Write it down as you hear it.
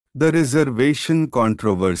The reservation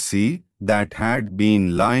controversy that had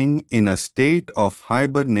been lying in a state of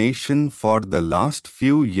hibernation for the last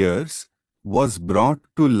few years was brought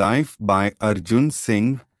to life by Arjun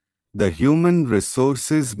Singh, the Human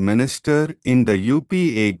Resources Minister in the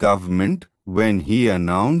UPA government, when he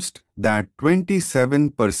announced that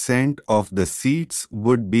 27% of the seats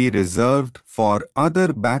would be reserved for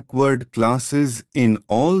other backward classes in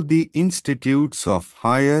all the institutes of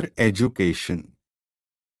higher education.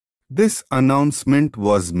 This announcement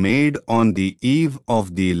was made on the eve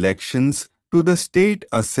of the elections to the state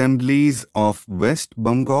assemblies of West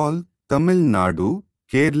Bengal, Tamil Nadu,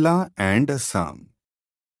 Kerala and Assam.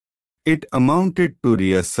 It amounted to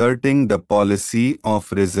reasserting the policy of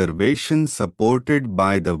reservation supported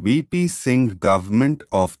by the VP Singh government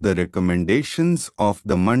of the recommendations of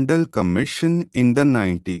the Mandal Commission in the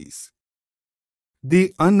 90s.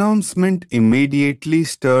 The announcement immediately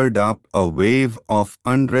stirred up a wave of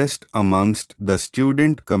unrest amongst the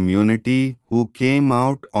student community who came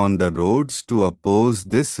out on the roads to oppose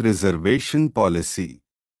this reservation policy.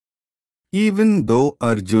 Even though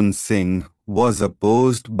Arjun Singh was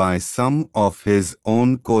opposed by some of his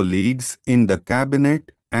own colleagues in the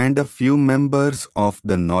cabinet and a few members of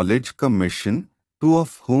the Knowledge Commission, two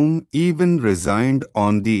of whom even resigned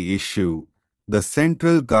on the issue, the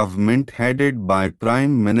central government headed by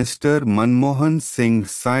Prime Minister Manmohan Singh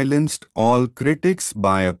silenced all critics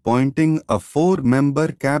by appointing a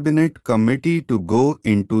 4-member cabinet committee to go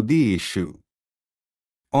into the issue.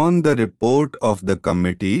 On the report of the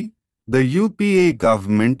committee, the UPA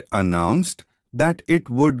government announced that it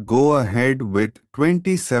would go ahead with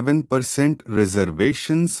 27%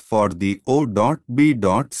 reservations for the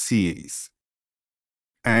O.B.Cas,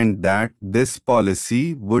 and that this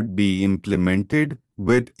policy would be implemented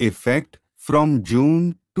with effect from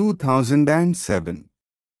June 2007.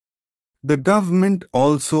 The government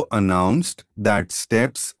also announced that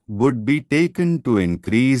steps would be taken to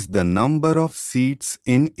increase the number of seats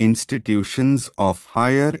in institutions of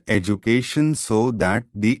higher education so that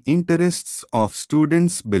the interests of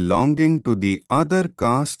students belonging to the other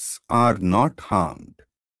castes are not harmed.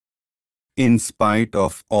 In spite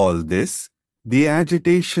of all this, the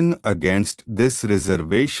agitation against this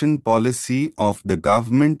reservation policy of the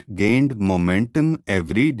government gained momentum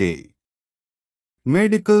every day.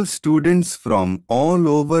 Medical students from all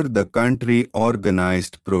over the country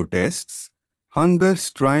organized protests, hunger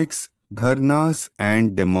strikes, dharnas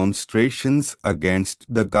and demonstrations against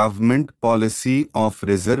the government policy of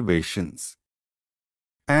reservations.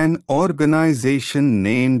 An organization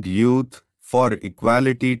named Youth for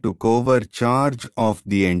Equality took over charge of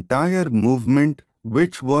the entire movement,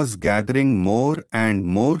 which was gathering more and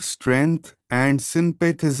more strength and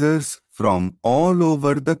sympathizers from all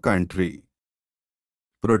over the country.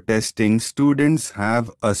 Protesting students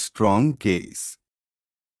have a strong case.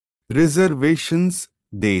 Reservations,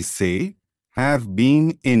 they say, have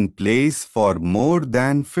been in place for more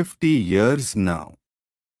than 50 years now.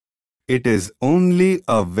 It is only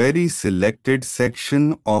a very selected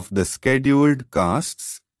section of the scheduled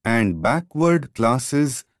castes and backward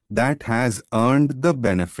classes that has earned the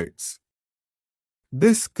benefits.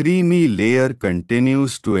 This creamy layer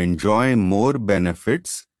continues to enjoy more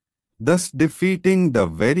benefits, thus defeating the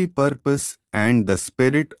very purpose and the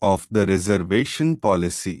spirit of the reservation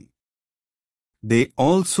policy. They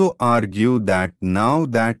also argue that now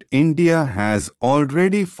that India has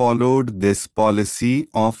already followed this policy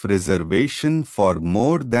of reservation for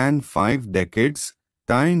more than 5 decades,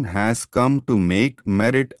 time has come to make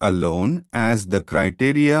merit alone as the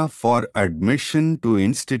criteria for admission to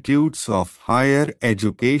institutes of higher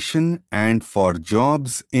education and for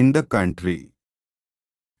jobs in the country.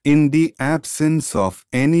 In the absence of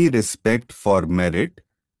any respect for merit,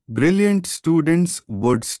 brilliant students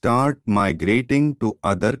would start migrating to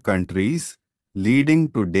other countries, leading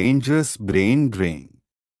to dangerous brain drain.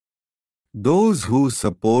 Those who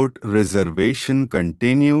support reservation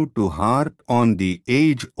continue to harp on the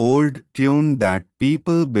age-old tune that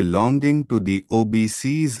people belonging to the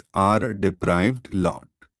OBCs are a deprived lot.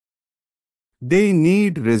 They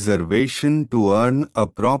need reservation to earn a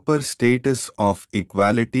proper status of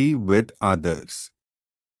equality with others.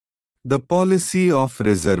 The policy of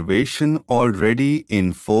reservation already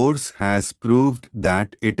in force has proved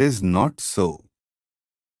that it is not so.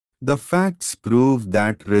 The facts prove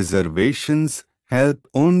that reservations help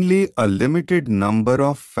only a limited number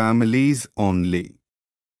of families only.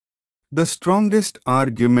 The strongest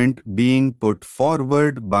argument being put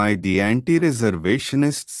forward by the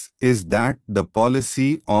anti-reservationists is that the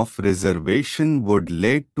policy of reservation would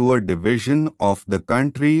lead to a division of the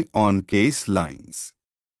country on caste lines.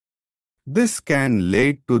 This can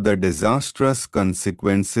lead to the disastrous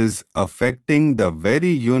consequences affecting the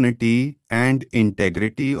very unity and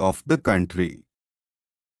integrity of the country.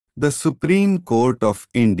 The Supreme Court of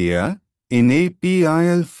India, in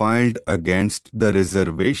APIL, filed against the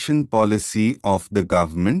reservation policy of the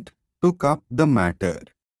government, took up the matter.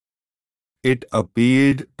 It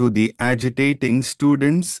appealed to the agitating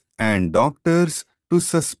students and doctors to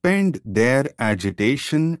suspend their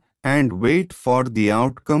agitation and wait for the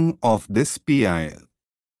outcome of this PIL.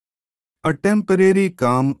 A temporary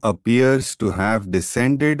calm appears to have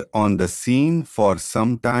descended on the scene for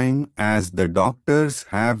some time as the doctors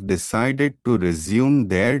have decided to resume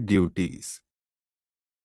their duties.